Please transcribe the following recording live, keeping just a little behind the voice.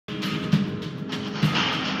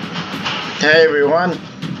Hey everyone,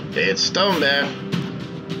 it's Stone Bear.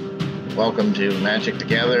 Welcome to Magic the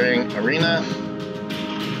Gathering Arena.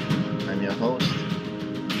 I'm your host.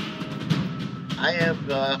 I have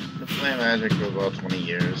been playing Magic for about 20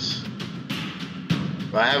 years.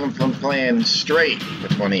 But I haven't been playing straight for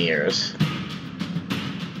 20 years.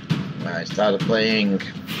 When I started playing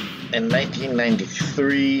in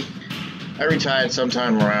 1993, I retired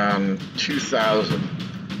sometime around 2000.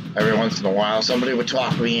 Every once in a while, somebody would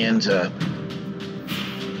talk me into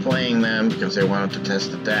playing them because they wanted to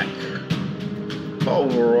test the deck.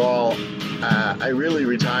 Overall, I really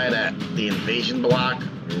retired at the Invasion block,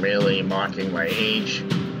 really marking my age.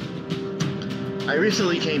 I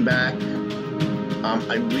recently came back.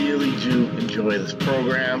 I really do enjoy this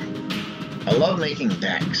program. I love making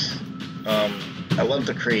decks. I love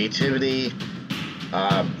the creativity.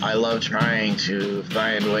 I love trying to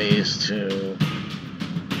find ways to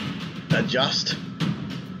adjust.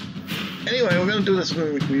 Anyway, we're gonna do this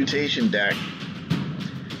mutation deck.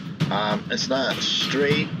 It's not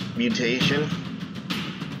straight mutation,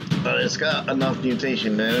 but it's got enough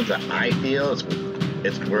mutation in it that I feel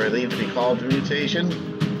it's worthy to be called a mutation.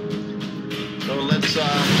 So let's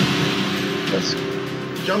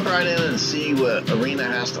jump right in and see what Arena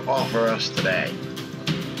has to offer us today.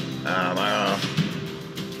 I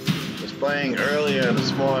was playing earlier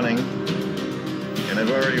this morning, and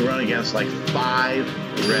I've already run against like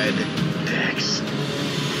 5 red decks.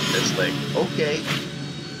 It's like, okay.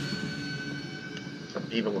 Some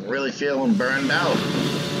people are really feeling burned out.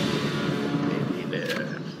 Maybe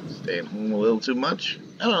they're staying home a little too much.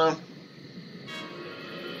 I don't know.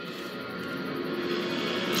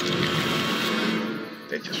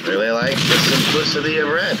 They just really like the simplicity of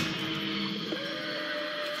red.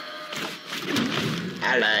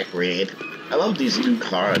 I like red. I love these new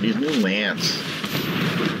cards, these new lands.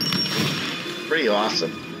 Pretty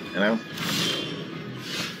awesome, you know?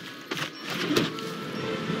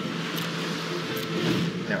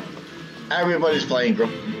 Now, everybody's playing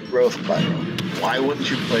Growth Spiral. Why wouldn't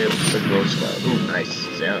you play the Growth Spiral? Ooh, nice.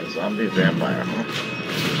 Zombie vampire, huh?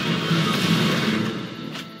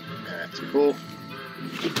 That's cool.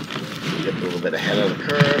 Get a little bit ahead of the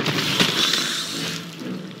curve.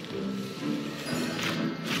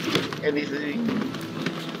 Anything.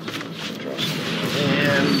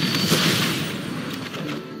 And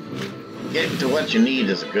getting to what you need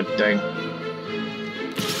is a good thing.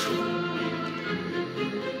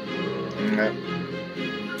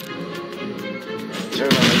 Turn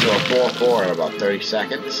them into a 4/4 in about 30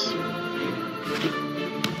 seconds.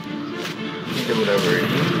 You do whatever you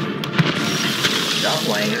do. Y'all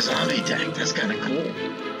playing a zombie deck, that's kind of cool.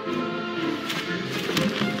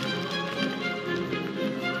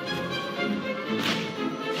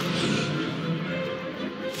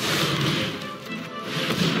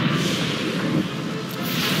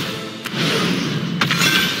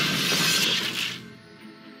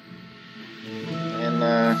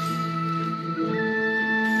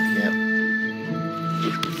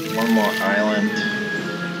 One more island.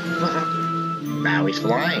 Now he's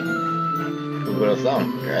flying. Who would have thought,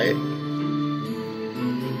 right?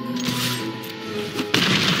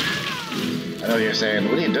 I know you're saying,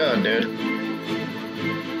 what are you doing, dude?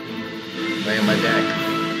 Playing my deck.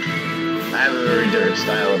 I have a very different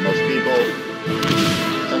style than most people.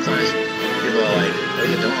 Sometimes people are like, what are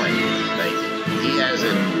you doing? Like, he has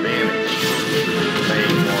an advantage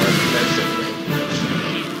playing more defensively.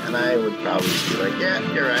 And I would probably be like, yeah,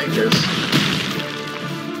 you're right, because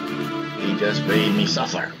he just made me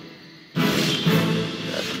suffer.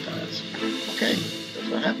 That's okay, that's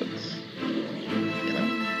what happens. You know?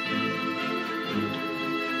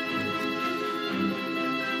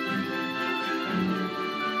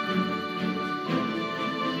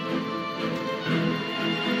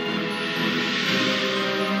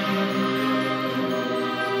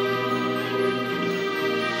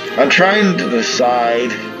 I'm trying to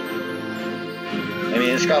decide. I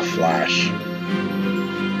mean, it's got flash.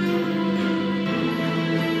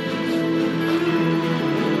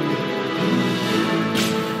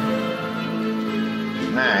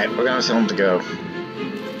 Alright, we're gonna tell him to go.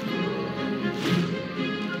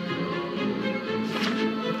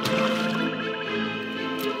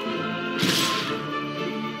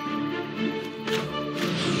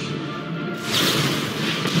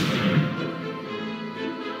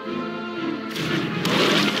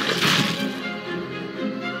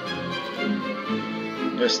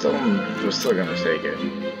 We're still gonna take it.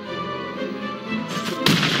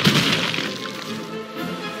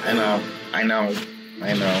 I know.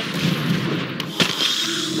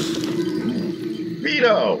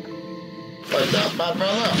 Vito! What's up, my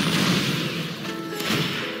brother?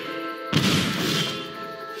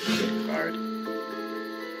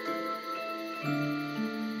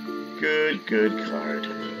 good card.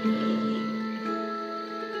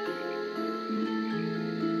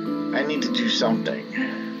 I need to do something.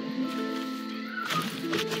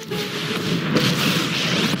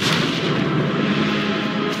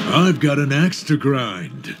 I've got an axe to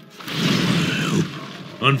grind. Well,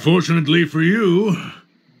 unfortunately for you,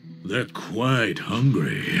 they're quite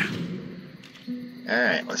hungry.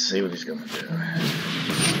 Alright, let's see what he's gonna do.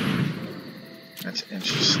 That's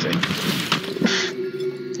interesting.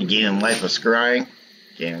 You gaining life with scrying?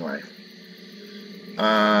 Gaining life.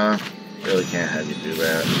 Really can't have you do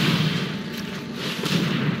that.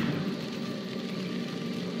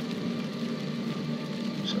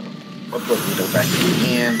 So, I'll put Vito back in your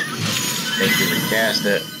hand. Make you recast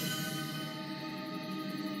it.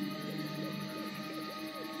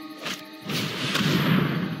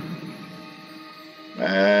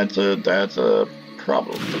 That's a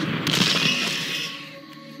problem.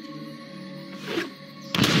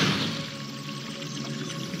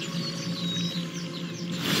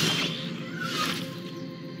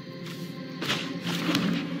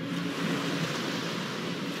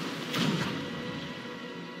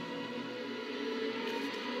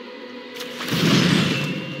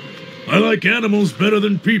 I like animals better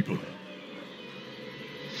than people.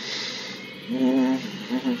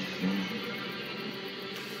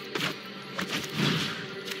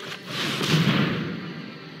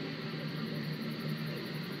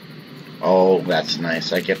 Oh, that's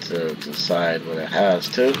nice. I get to decide what it has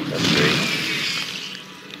too. That's great.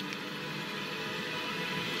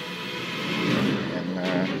 And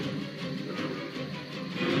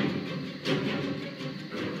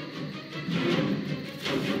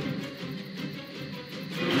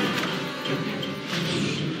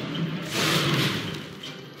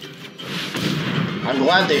I'm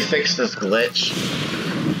glad they fixed this glitch,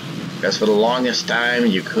 because for the longest time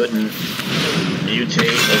you couldn't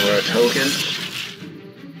mutate over a token,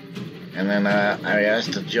 and then I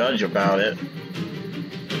asked the judge about it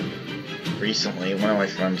recently. One of my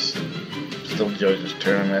friends still judges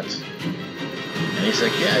tournaments, and he's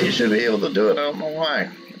like, yeah, you should be able to do it. I don't know why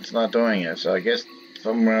it's not doing it. So I guess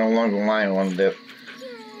somewhere along the line I wanted to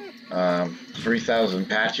 3,000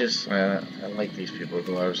 patches. I like these people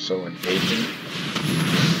who are so engaging.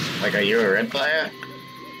 Like, are you a red player?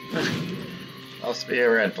 I'll be a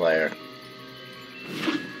red player.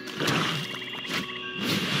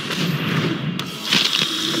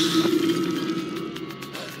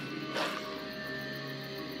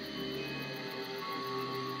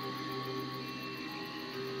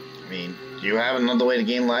 I mean, do you have another way to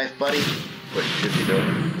gain life, buddy? What should you do?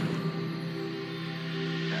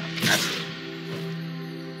 Yeah, that's it.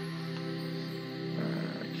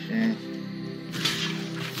 Okay.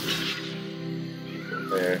 Go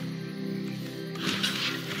there.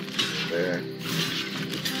 There.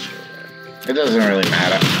 It doesn't really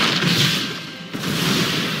matter.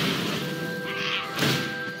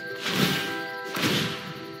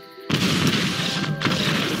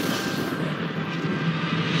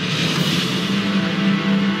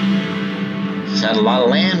 Just had a lot of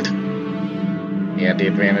land. He had the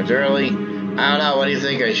advantage early. I don't know, what do you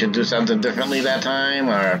think? I should do something differently that time,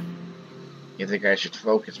 or you think I should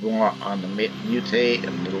focus more on the mutate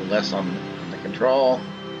and a little less on the control?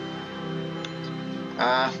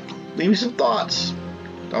 Leave me some thoughts.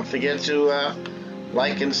 Don't forget to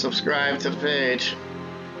like and subscribe to the page.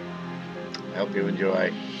 I hope you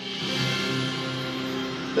enjoy.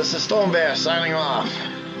 This is Stormbear signing off.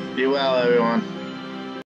 Be well, everyone.